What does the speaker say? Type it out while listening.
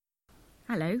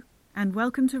Hello, and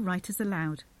welcome to Writers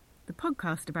Aloud, the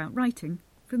podcast about writing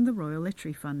from the Royal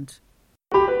Literary Fund.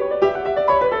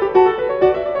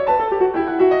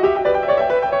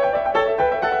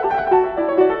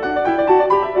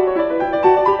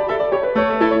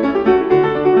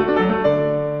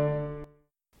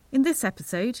 In this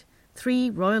episode, 3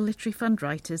 Royal Literary Fund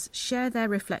writers share their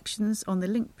reflections on the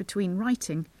link between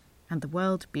writing and the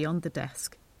world beyond the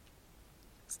desk.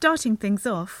 Starting things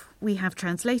off, we have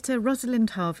translator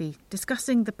Rosalind Harvey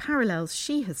discussing the parallels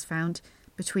she has found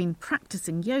between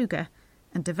practicing yoga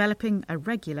and developing a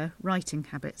regular writing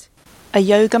habit. A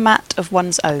yoga mat of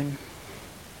one's own.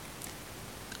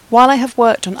 While I have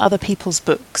worked on other people's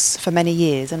books for many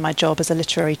years in my job as a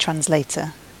literary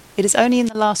translator, it is only in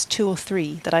the last 2 or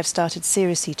 3 that I've started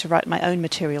seriously to write my own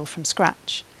material from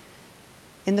scratch.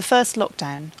 In the first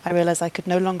lockdown, I realised I could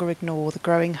no longer ignore the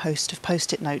growing host of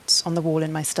post-it notes on the wall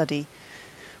in my study,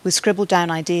 with scribbled down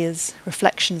ideas,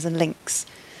 reflections and links,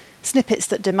 snippets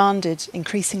that demanded,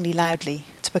 increasingly loudly,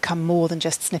 to become more than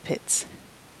just snippets.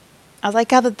 As I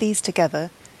gathered these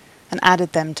together and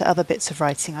added them to other bits of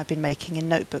writing I've been making in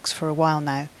notebooks for a while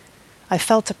now, I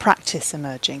felt a practice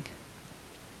emerging.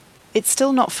 It's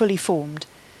still not fully formed,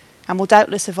 and will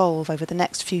doubtless evolve over the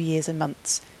next few years and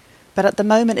months, but at the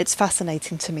moment it's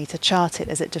fascinating to me to chart it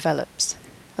as it develops,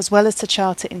 as well as to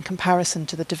chart it in comparison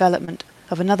to the development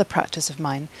of another practice of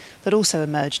mine that also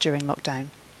emerged during lockdown,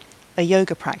 a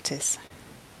yoga practice.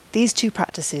 These 2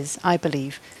 practices, I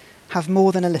believe, have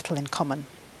more than a little in common.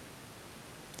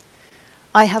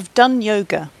 I have done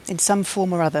yoga in some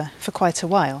form or other for quite a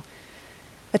while,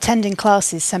 attending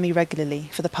classes semi-regularly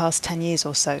for the past 10 years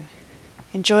or so,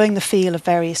 enjoying the feel of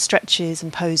various stretches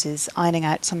and poses, ironing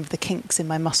out some of the kinks in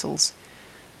my muscles,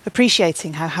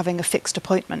 appreciating how having a fixed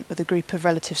appointment with a group of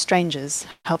relative strangers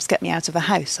helps get me out of the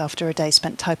house after a day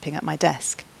spent typing at my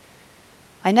desk.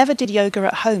 I never did yoga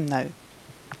at home though,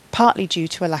 partly due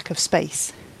to a lack of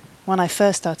space. When I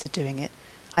first started doing it,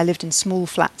 I lived in small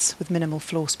flats with minimal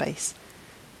floor space.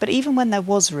 But even when there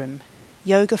was room,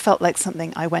 yoga felt like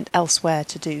something I went elsewhere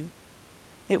to do.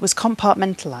 It was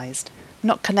compartmentalised,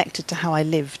 not connected to how I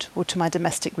lived or to my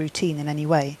domestic routine in any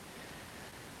way.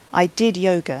 I did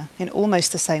yoga in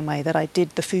almost the same way that I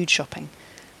did the food shopping.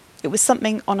 It was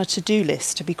something on a to-do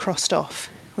list to be crossed off,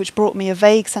 which brought me a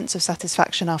vague sense of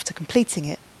satisfaction after completing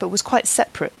it, but was quite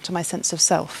separate to my sense of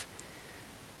self.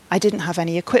 I didn't have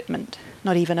any equipment,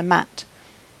 not even a mat.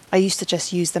 I used to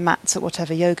just use the mats at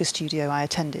whatever yoga studio I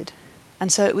attended,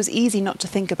 and so it was easy not to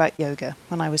think about yoga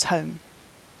when I was home.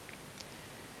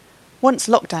 Once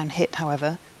lockdown hit,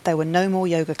 however, there were no more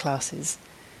yoga classes.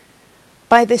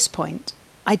 By this point,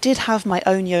 I did have my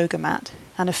own yoga mat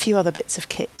and a few other bits of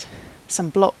kit, some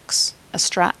blocks, a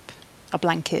strap, a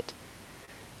blanket,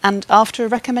 and after a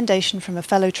recommendation from a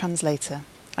fellow translator,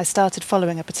 I started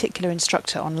following a particular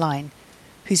instructor online,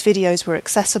 whose videos were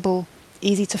accessible,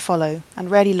 easy to follow, and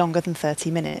rarely longer than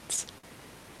 30 minutes.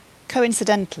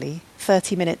 Coincidentally,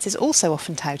 30 minutes is also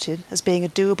often touted as being a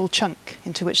doable chunk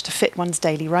into which to fit one's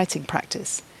daily writing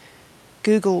practice.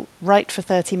 Google "write for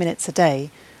 30 minutes a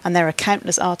day" and there are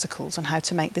countless articles on how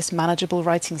to make this manageable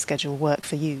writing schedule work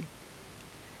for you.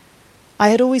 I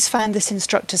had always found this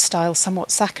instructor's style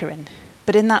somewhat saccharine,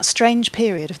 but in that strange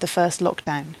period of the first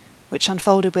lockdown, which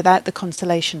unfolded without the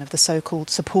constellation of the so-called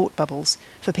support bubbles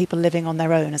for people living on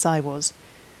their own as I was,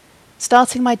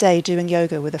 starting my day doing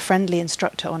yoga with a friendly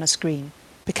instructor on a screen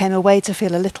became a way to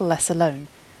feel a little less alone,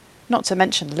 not to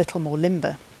mention a little more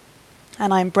limber,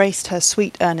 and I embraced her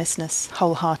sweet earnestness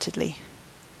wholeheartedly.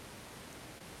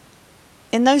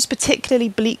 In those particularly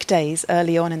bleak days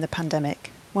early on in the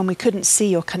pandemic, when we couldn't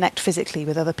see or connect physically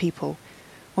with other people,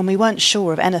 when we weren't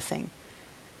sure of anything,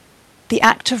 the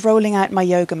act of rolling out my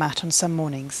yoga mat on some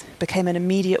mornings became an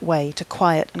immediate way to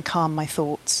quiet and calm my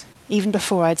thoughts, even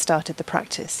before I'd started the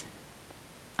practice.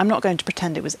 I'm not going to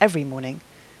pretend it was every morning.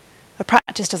 A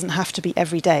practice doesn't have to be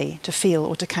every day to feel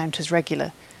or to count as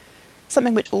regular,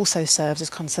 something which also serves as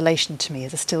consolation to me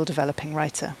as a still developing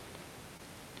writer.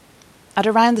 At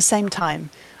around the same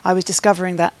time, I was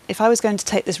discovering that if I was going to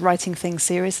take this writing thing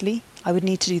seriously, I would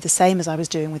need to do the same as I was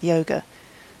doing with yoga,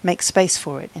 make space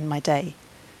for it in my day.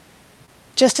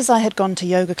 Just as I had gone to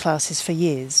yoga classes for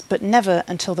years, but never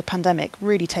until the pandemic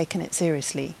really taken it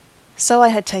seriously, so I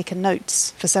had taken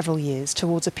notes for several years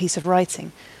towards a piece of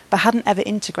writing, but hadn't ever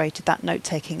integrated that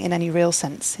note-taking in any real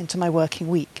sense into my working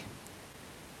week.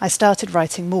 I started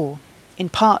writing more, in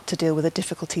part to deal with the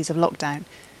difficulties of lockdown,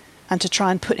 and to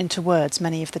try and put into words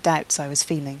many of the doubts I was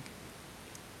feeling.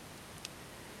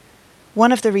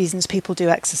 One of the reasons people do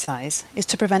exercise is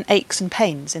to prevent aches and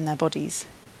pains in their bodies.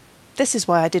 This is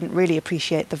why I didn't really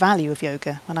appreciate the value of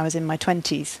yoga when I was in my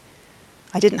 20s.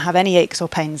 I didn't have any aches or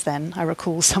pains then, I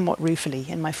recall somewhat ruefully,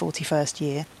 in my 41st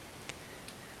year.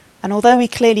 And although we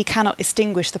clearly cannot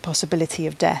extinguish the possibility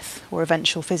of death or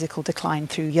eventual physical decline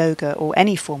through yoga or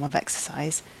any form of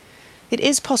exercise, it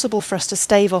is possible for us to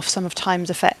stave off some of time's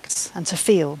effects and to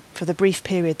feel, for the brief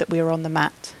period that we are on the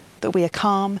mat, that we are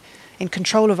calm, in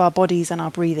control of our bodies and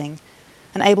our breathing,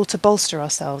 and able to bolster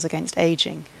ourselves against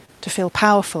ageing, to feel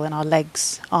powerful in our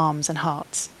legs, arms and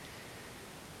hearts.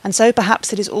 And so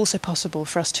perhaps it is also possible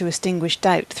for us to extinguish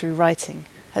doubt through writing,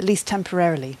 at least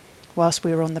temporarily, whilst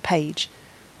we are on the page,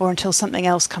 or until something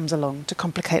else comes along to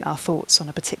complicate our thoughts on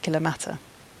a particular matter.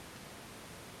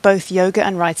 Both yoga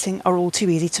and writing are all too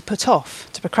easy to put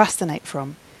off, to procrastinate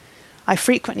from. I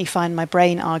frequently find my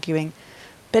brain arguing,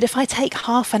 but if I take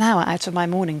half an hour out of my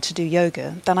morning to do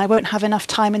yoga, then I won't have enough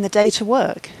time in the day to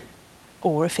work.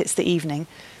 Or if it's the evening,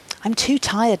 I'm too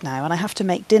tired now and I have to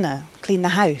make dinner, clean the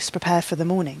house, prepare for the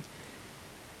morning.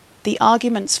 The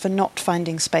arguments for not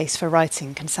finding space for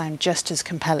writing can sound just as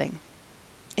compelling.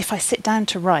 If I sit down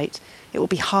to write, it will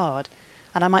be hard,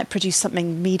 and I might produce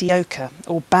something mediocre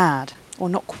or bad, or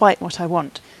not quite what I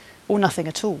want, or nothing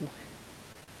at all.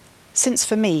 Since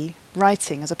for me,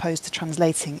 writing as opposed to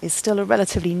translating is still a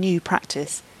relatively new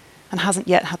practice, and hasn't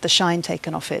yet had the shine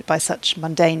taken off it by such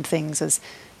mundane things as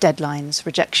deadlines,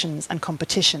 rejections and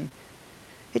competition,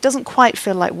 it doesn't quite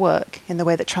feel like work in the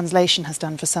way that translation has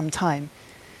done for some time,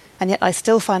 and yet I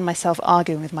still find myself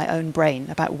arguing with my own brain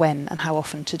about when and how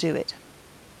often to do it.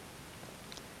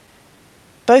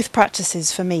 Both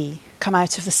practices, for me, come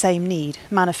out of the same need,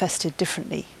 manifested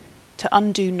differently, to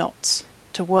undo knots,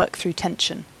 to work through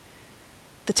tension.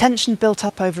 The tension built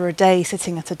up over a day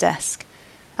sitting at a desk,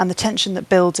 and the tension that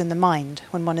builds in the mind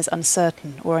when one is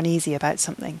uncertain or uneasy about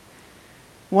something.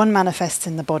 One manifests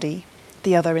in the body,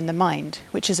 the other in the mind,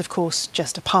 which is of course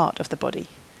just a part of the body.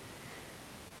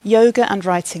 Yoga and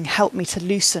writing help me to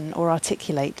loosen or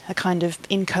articulate a kind of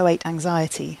inchoate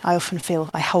anxiety I often feel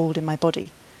I hold in my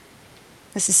body.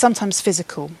 This is sometimes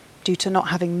physical, due to not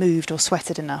having moved or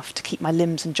sweated enough to keep my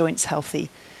limbs and joints healthy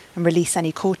and release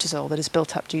any cortisol that is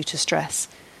built up due to stress.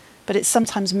 But it's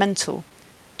sometimes mental,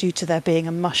 due to there being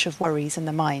a mush of worries in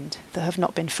the mind that have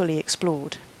not been fully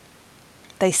explored.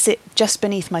 They sit just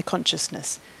beneath my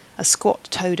consciousness, a squat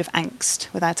toad of angst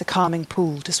without a calming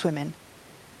pool to swim in.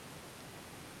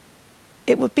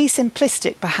 It would be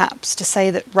simplistic, perhaps, to say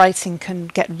that writing can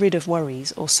get rid of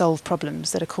worries or solve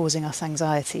problems that are causing us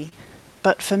anxiety.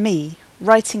 But for me,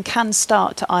 writing can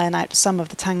start to iron out some of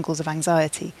the tangles of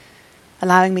anxiety,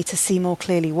 allowing me to see more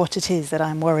clearly what it is that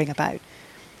I am worrying about,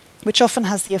 which often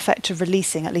has the effect of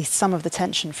releasing at least some of the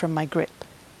tension from my grip.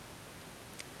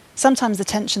 Sometimes the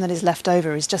tension that is left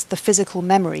over is just the physical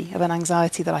memory of an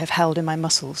anxiety that I have held in my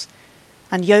muscles,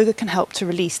 and yoga can help to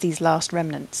release these last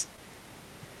remnants.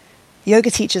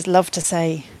 Yoga teachers love to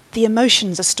say, "The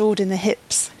emotions are stored in the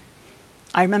hips."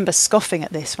 I remember scoffing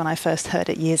at this when I first heard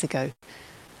it years ago,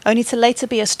 only to later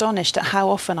be astonished at how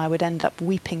often I would end up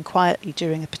weeping quietly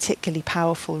during a particularly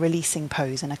powerful releasing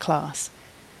pose in a class.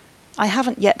 I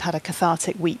haven't yet had a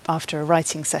cathartic weep after a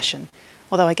writing session,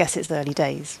 although I guess it's early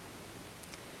days.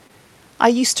 I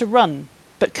used to run,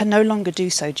 but can no longer do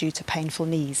so due to painful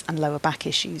knees and lower back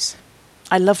issues.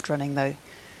 I loved running though.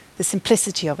 The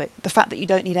simplicity of it, the fact that you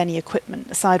don't need any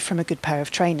equipment aside from a good pair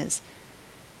of trainers.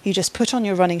 You just put on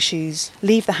your running shoes,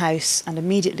 leave the house, and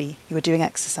immediately you are doing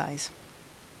exercise.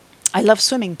 I love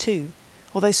swimming too,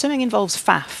 although swimming involves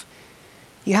faff.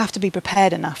 You have to be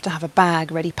prepared enough to have a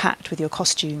bag ready packed with your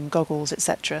costume, goggles,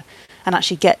 etc., and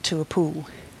actually get to a pool.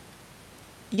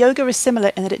 Yoga is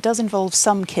similar in that it does involve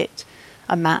some kit,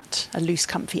 a mat, a loose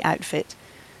comfy outfit,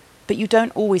 but you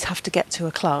don't always have to get to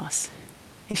a class.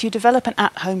 If you develop an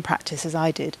at-home practice as I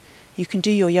did, you can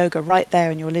do your yoga right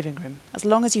there in your living room, as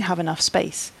long as you have enough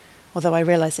space, although I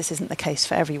realise this isn't the case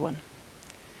for everyone.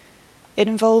 It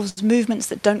involves movements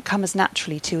that don't come as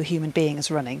naturally to a human being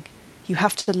as running. You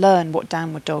have to learn what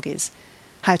downward dog is,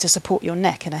 how to support your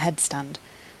neck in a headstand,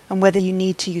 and whether you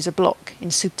need to use a block in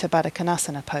Supta Baddha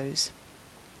Konasana pose.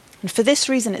 And for this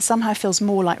reason it somehow feels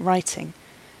more like writing.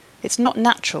 It's not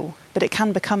natural, but it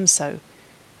can become so.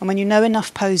 And when you know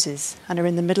enough poses and are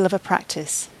in the middle of a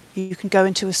practice, you can go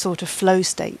into a sort of flow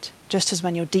state, just as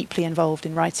when you're deeply involved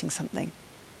in writing something.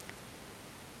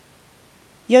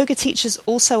 Yoga teachers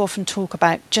also often talk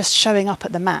about just showing up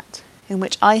at the mat, in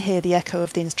which I hear the echo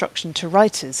of the instruction to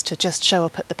writers to just show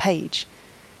up at the page.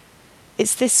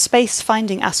 It's this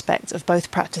space-finding aspect of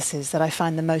both practices that I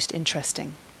find the most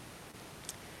interesting.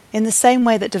 In the same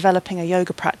way that developing a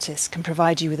yoga practice can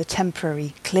provide you with a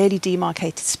temporary, clearly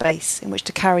demarcated space in which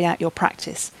to carry out your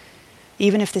practice,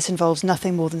 even if this involves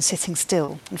nothing more than sitting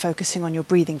still and focusing on your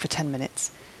breathing for 10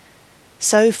 minutes,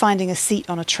 So finding a seat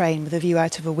on a train with a view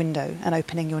out of a window and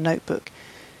opening your notebook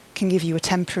can give you a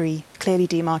temporary, clearly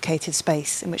demarcated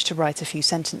space in which to write a few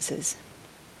sentences.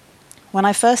 When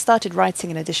I first started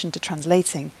writing in addition to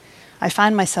translating, I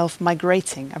found myself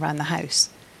migrating around the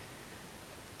house.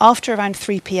 After around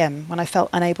 3 p.m, when I felt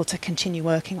unable to continue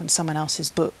working on someone else's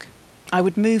book, I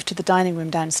would move to the dining room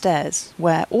downstairs,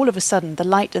 where all of a sudden the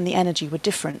light and the energy were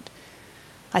different.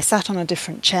 I sat on a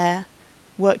different chair,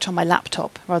 worked on my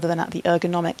laptop rather than at the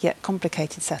ergonomic yet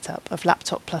complicated setup of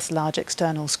laptop plus large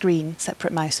external screen,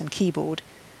 separate mouse and keyboard,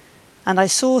 and I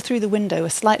saw through the window a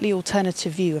slightly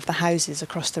alternative view of the houses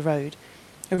across the road,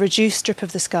 a reduced strip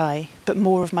of the sky, but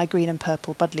more of my green and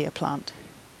purple buddleia plant.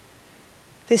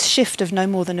 This shift of no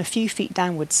more than a few feet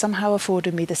downwards somehow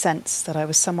afforded me the sense that I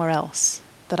was somewhere else,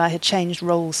 that I had changed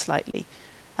roles slightly,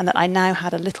 and that I now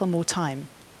had a little more time,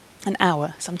 an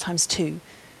hour, sometimes 2,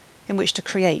 in which to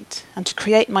create, and to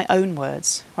create my own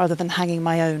words, rather than hanging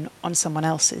my own on someone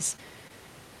else's.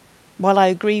 While I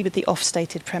agree with the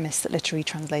oft-stated premise that literary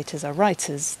translators are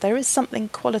writers, there is something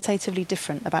qualitatively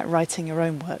different about writing your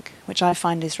own work, which I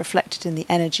find is reflected in the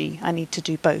energy I need to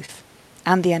do both,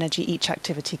 and the energy each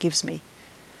activity gives me.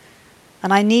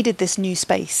 And I needed this new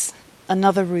space,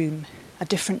 another room, a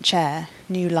different chair,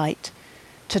 new light,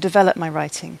 to develop my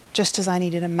writing, just as I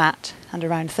needed a mat and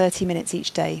around 30 minutes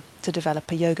each day to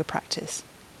develop a yoga practice.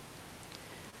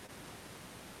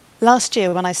 Last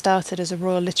year, when I started as a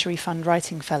Royal Literary Fund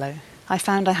Writing Fellow, I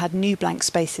found I had new blank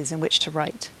spaces in which to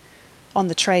write. On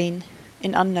the train,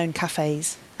 in unknown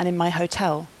cafes, and in my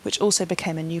hotel, which also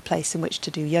became a new place in which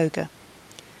to do yoga.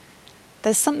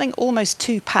 There's something almost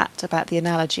too pat about the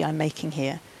analogy I'm making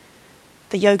here.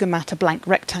 The yoga mat a blank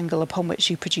rectangle upon which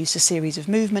you produce a series of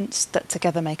movements that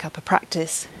together make up a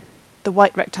practice. The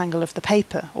white rectangle of the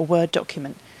paper or Word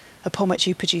document upon which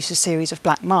you produce a series of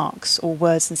black marks or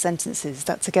words and sentences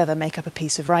that together make up a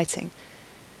piece of writing.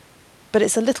 But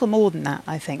it's a little more than that,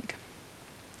 I think.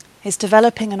 It's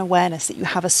developing an awareness that you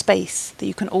have a space that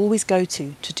you can always go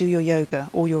to do your yoga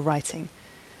or your writing.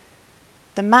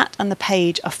 The mat and the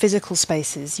page are physical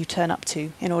spaces you turn up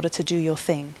to in order to do your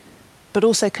thing, but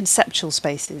also conceptual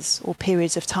spaces or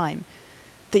periods of time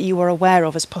that you are aware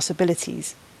of as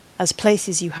possibilities, as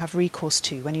places you have recourse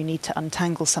to when you need to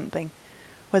untangle something,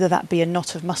 whether that be a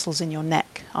knot of muscles in your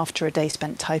neck after a day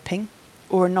spent typing,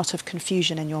 or a knot of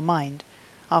confusion in your mind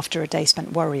after a day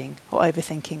spent worrying or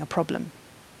overthinking a problem.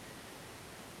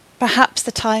 Perhaps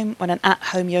the time when an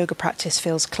at-home yoga practice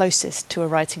feels closest to a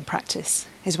writing practice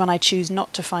is when I choose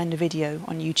not to find a video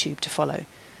on YouTube to follow,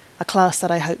 a class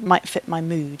that I hope might fit my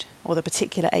mood or the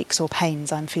particular aches or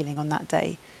pains I'm feeling on that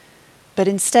day, but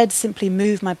instead simply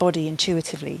move my body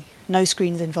intuitively, no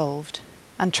screens involved,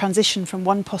 and transition from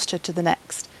one posture to the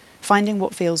next, finding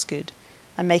what feels good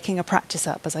and making a practice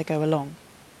up as I go along.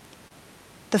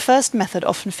 The first method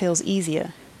often feels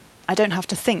easier. I don't have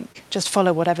to think, just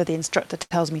follow whatever the instructor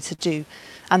tells me to do,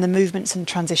 and the movements and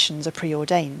transitions are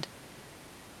preordained.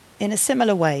 In a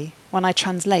similar way, when I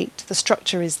translate, the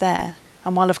structure is there,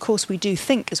 and while of course we do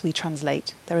think as we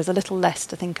translate, there is a little less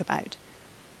to think about.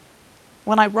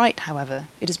 When I write, however,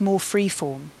 it is more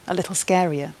free-form, a little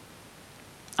scarier.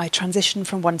 I transition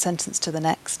from one sentence to the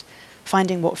next,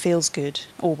 finding what feels good,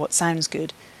 or what sounds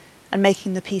good, and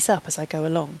making the piece up as I go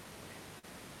along.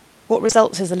 What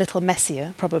results is a little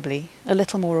messier, probably, a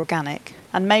little more organic,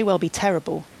 and may well be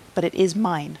terrible, but it is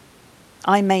mine.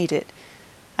 I made it,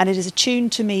 and it is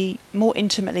attuned to me more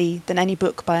intimately than any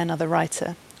book by another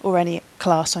writer, or any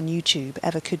class on YouTube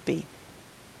ever could be.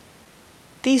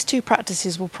 These two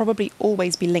practices will probably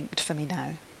always be linked for me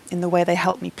now, in the way they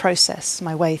help me process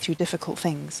my way through difficult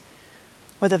things,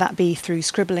 whether that be through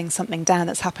scribbling something down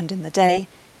that's happened in the day,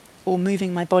 or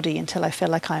moving my body until I feel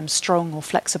like I am strong or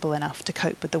flexible enough to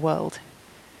cope with the world.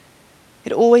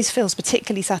 It always feels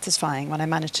particularly satisfying when I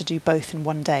manage to do both in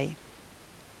one day.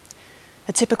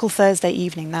 A typical Thursday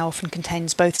evening now often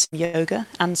contains both some yoga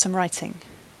and some writing.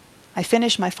 I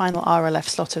finish my final RLF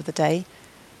slot of the day,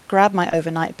 grab my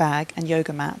overnight bag and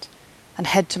yoga mat, and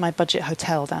head to my budget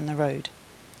hotel down the road.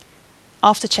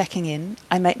 After checking in,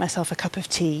 I make myself a cup of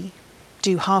tea,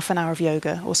 do half an hour of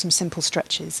yoga or some simple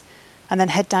stretches, and then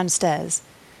head downstairs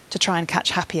to try and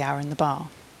catch happy hour in the bar.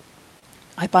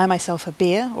 I buy myself a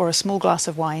beer or a small glass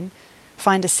of wine,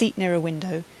 find a seat near a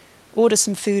window, order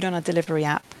some food on a delivery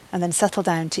app, and then settle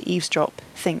down to eavesdrop,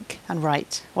 think and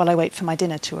write while I wait for my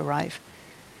dinner to arrive.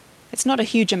 It's not a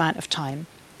huge amount of time,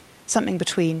 something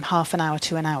between half an hour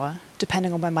to an hour,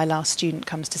 depending on when my last student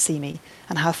comes to see me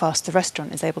and how fast the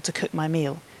restaurant is able to cook my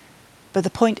meal. But the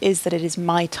point is that it is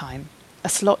my time, a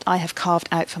slot I have carved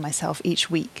out for myself each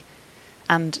week,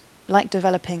 and like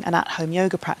developing an at-home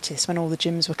yoga practice when all the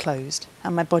gyms were closed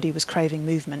and my body was craving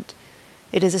movement.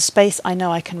 It is a space I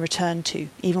know I can return to,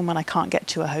 even when I can't get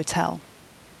to a hotel.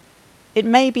 It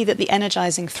may be that the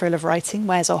energising thrill of writing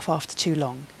wears off after too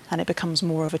long, and it becomes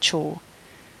more of a chore.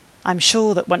 I'm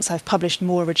sure that once I've published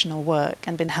more original work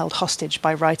and been held hostage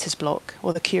by writer's block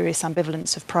or the curious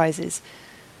ambivalence of prizes,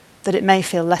 that it may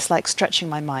feel less like stretching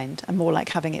my mind and more like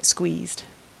having it squeezed.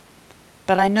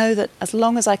 But I know that as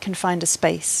long as I can find a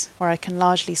space where I can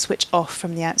largely switch off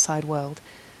from the outside world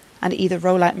and either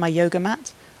roll out my yoga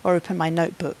mat or open my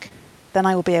notebook, then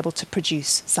I will be able to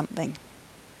produce something.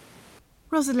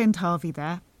 Rosalind Harvey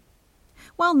there.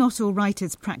 While not all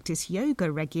writers practice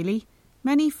yoga regularly,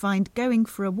 many find going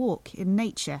for a walk in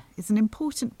nature is an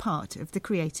important part of the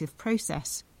creative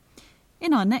process.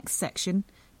 In our next section,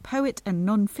 poet and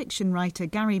non-fiction writer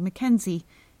Gary Mackenzie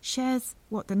shares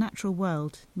what the natural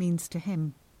world means to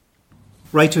him.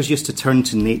 Writers used to turn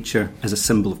to nature as a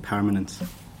symbol of permanence.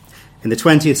 In the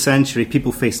 20th century,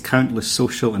 people faced countless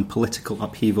social and political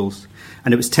upheavals,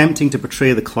 and it was tempting to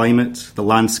portray the climate, the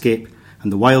landscape,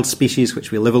 and the wild species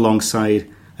which we live alongside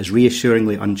as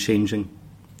reassuringly unchanging.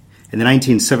 In the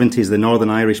 1970s, the Northern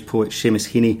Irish poet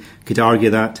Seamus Heaney could argue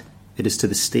that it is to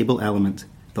the stable element,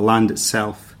 the land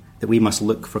itself, that we must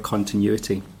look for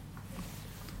continuity.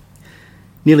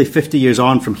 Nearly 50 years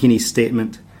on from Heaney's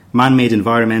statement, man-made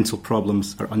environmental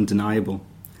problems are undeniable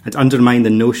and undermine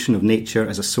the notion of nature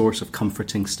as a source of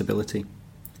comforting stability.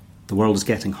 The world is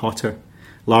getting hotter,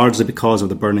 largely because of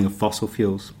the burning of fossil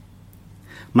fuels.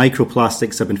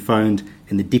 Microplastics have been found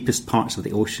in the deepest parts of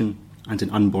the ocean and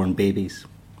in unborn babies.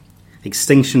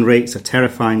 Extinction rates are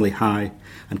terrifyingly high,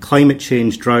 and climate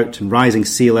change, drought and rising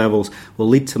sea levels will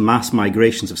lead to mass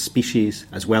migrations of species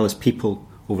as well as people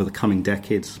over the coming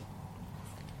decades.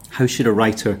 How should a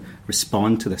writer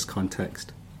respond to this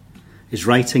context? Is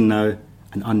writing now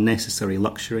an unnecessary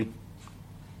luxury?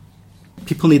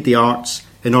 People need the arts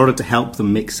in order to help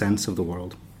them make sense of the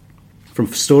world. From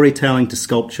storytelling to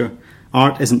sculpture,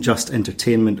 art isn't just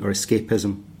entertainment or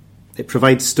escapism. It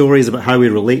provides stories about how we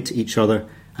relate to each other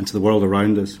and to the world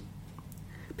around us.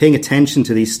 Paying attention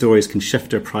to these stories can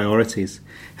shift our priorities,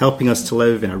 helping us to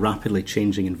live in a rapidly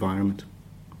changing environment.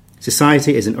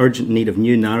 Society is in urgent need of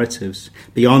new narratives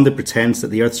beyond the pretense that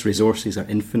the Earth's resources are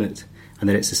infinite and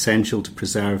that it's essential to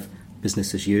preserve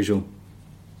business as usual.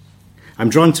 I'm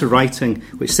drawn to writing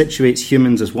which situates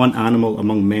humans as one animal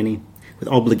among many, with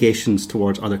obligations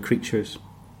towards other creatures.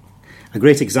 A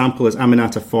great example is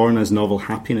Aminata Forna's novel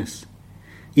Happiness.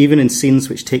 Even in scenes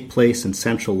which take place in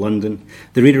central London,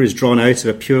 the reader is drawn out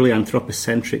of a purely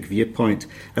anthropocentric viewpoint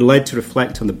and led to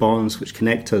reflect on the bonds which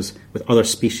connect us with other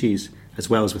species as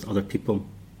well as with other people.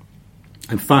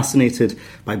 I'm fascinated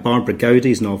by Barbara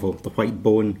Gowdy's novel, The White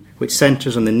Bone, which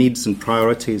centres on the needs and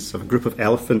priorities of a group of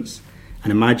elephants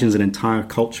and imagines an entire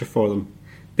culture for them,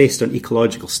 based on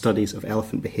ecological studies of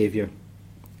elephant behaviour.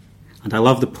 And I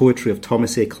love the poetry of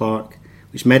Thomas A. Clarke,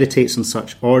 which meditates on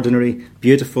such ordinary,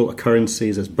 beautiful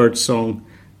occurrences as birdsong,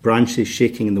 branches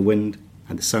shaking in the wind,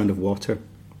 and the sound of water.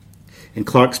 In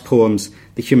Clarke's poems,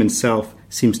 the human self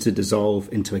seems to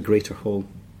dissolve into a greater whole.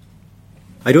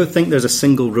 I don't think there's a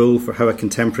single rule for how a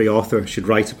contemporary author should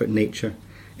write about nature,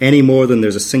 any more than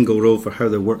there's a single rule for how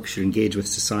their work should engage with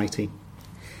society.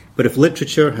 But if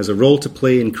literature has a role to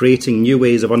play in creating new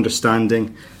ways of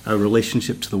understanding our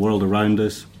relationship to the world around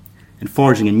us, in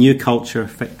forging a new culture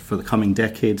fit for the coming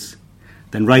decades,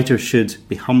 then writers should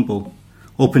be humble,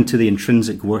 open to the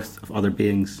intrinsic worth of other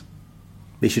beings.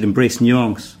 They should embrace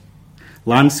nuance.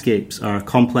 Landscapes are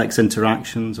complex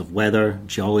interactions of weather,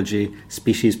 geology,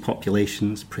 species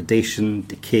populations, predation,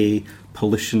 decay,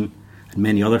 pollution, and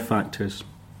many other factors.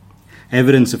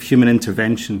 Evidence of human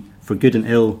intervention, for good and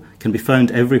ill, can be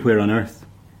found everywhere on Earth.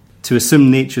 To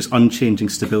assume nature's unchanging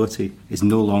stability is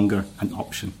no longer an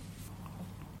option.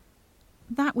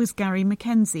 That was Gary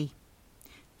Mackenzie.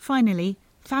 Finally,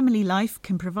 family life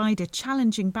can provide a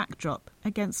challenging backdrop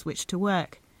against which to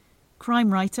work.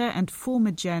 Crime writer and former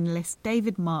journalist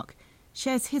David Mark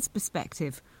shares his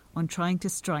perspective on trying to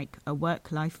strike a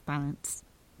work-life balance.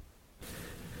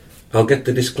 I'll get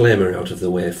the disclaimer out of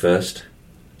the way first.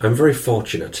 I'm very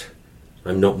fortunate.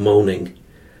 I'm not moaning.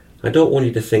 I don't want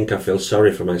you to think I feel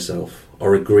sorry for myself,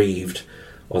 or aggrieved,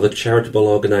 or that charitable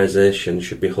organisations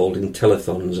should be holding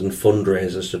telethons and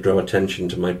fundraisers to draw attention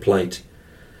to my plight.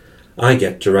 I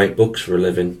get to write books for a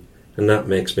living, and that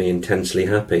makes me intensely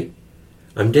happy.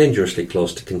 I'm dangerously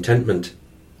close to contentment.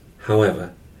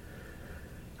 However,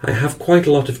 I have quite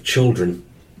a lot of children.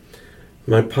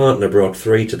 My partner brought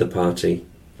 3 to the party.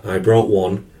 I brought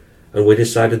 1, and we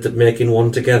decided that making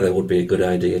one together would be a good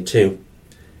idea too.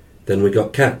 Then we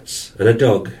got cats and a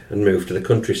dog and moved to the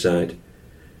countryside.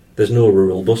 There's no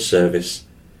rural bus service.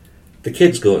 The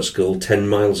kids go to school 10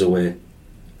 miles away.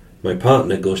 My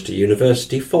partner goes to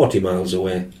university 40 miles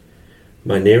away.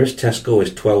 My nearest Tesco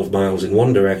is 12 miles in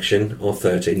one direction or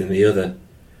 13 in the other.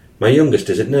 My youngest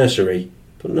is at nursery,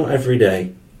 but not every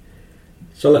day.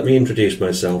 So let me introduce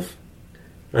myself.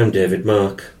 I'm David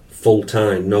Mark,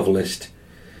 full-time novelist.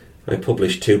 I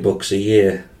publish 2 books a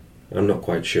year. I'm not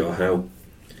quite sure how.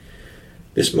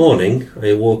 This morning I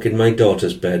awoke in my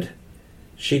daughter's bed.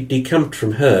 She'd decamped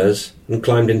from hers and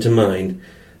climbed into mine,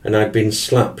 and I'd been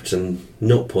slapped and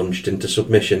nut-punched into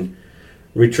submission,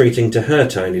 retreating to her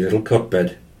tiny little cot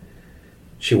bed.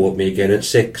 She woke me again at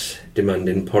 6,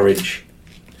 demanding porridge.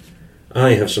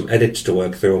 I have some edits to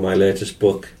work through on my latest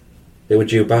book. They were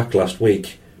due back last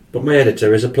week, but my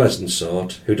editor is a pleasant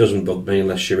sort who doesn't bug me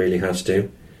unless she really has to.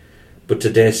 But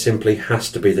today simply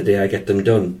has to be the day I get them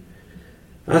done.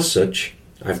 As such,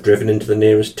 I've driven into the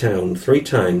nearest town 3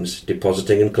 times,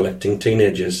 depositing and collecting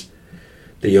teenagers.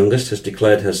 The youngest has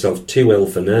declared herself too ill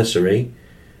for nursery.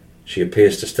 She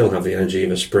appears to still have the energy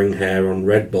of a spring hare on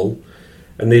Red Bull,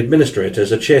 and the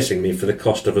administrators are chasing me for the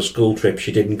cost of a school trip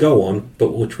she didn't go on,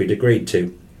 but which we'd agreed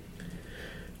to.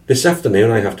 This afternoon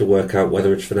I have to work out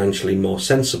whether it's financially more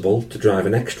sensible to drive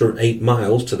an extra 8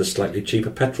 miles to the slightly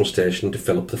cheaper petrol station to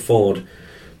fill up the Ford,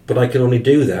 but I can only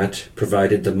do that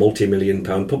provided the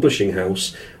multi-million-pound publishing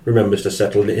house remembers to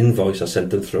settle the invoice I sent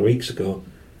them 3 weeks ago,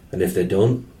 and if they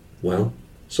don't, well,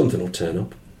 something will turn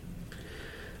up.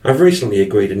 I've recently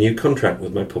agreed a new contract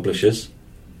with my publishers.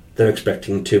 They're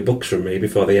expecting 2 books from me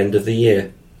before the end of the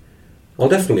year. I'll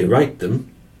definitely write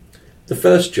them. The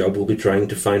first job will be trying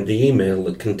to find the email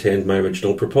that contained my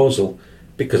original proposal,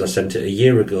 because I sent it a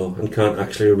year ago and can't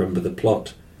actually remember the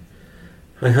plot.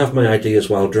 I have my ideas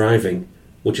while driving,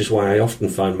 which is why I often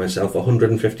find myself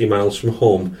 150 miles from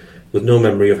home with no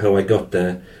memory of how I got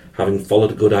there, having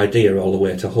followed a good idea all the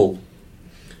way to Hull.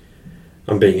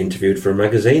 I'm being interviewed for a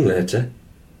magazine later.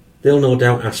 They'll no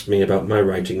doubt ask me about my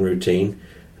writing routine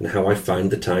and how I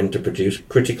find the time to produce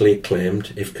critically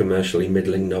acclaimed, if commercially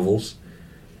middling novels.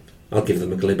 I'll give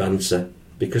them a glib answer,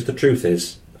 because the truth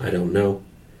is, I don't know.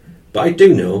 But I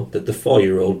do know that the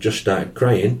 4-year-old just started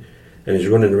crying and is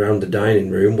running around the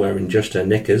dining room wearing just her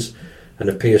knickers and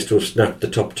appears to have snapped the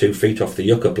top 2 feet off the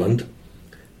yucca plant.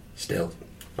 Still,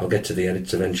 I'll get to the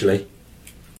edits eventually.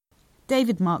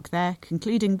 David Mark there,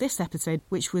 concluding this episode,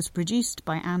 which was produced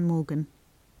by Anne Morgan.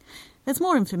 There's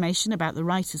more information about the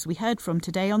writers we heard from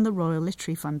today on the Royal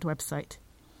Literary Fund website.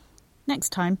 Next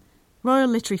time, Royal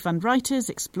Literary Fund writers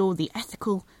explore the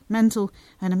ethical, mental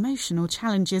and emotional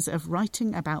challenges of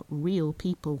writing about real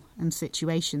people and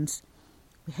situations.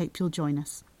 We hope you'll join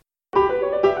us.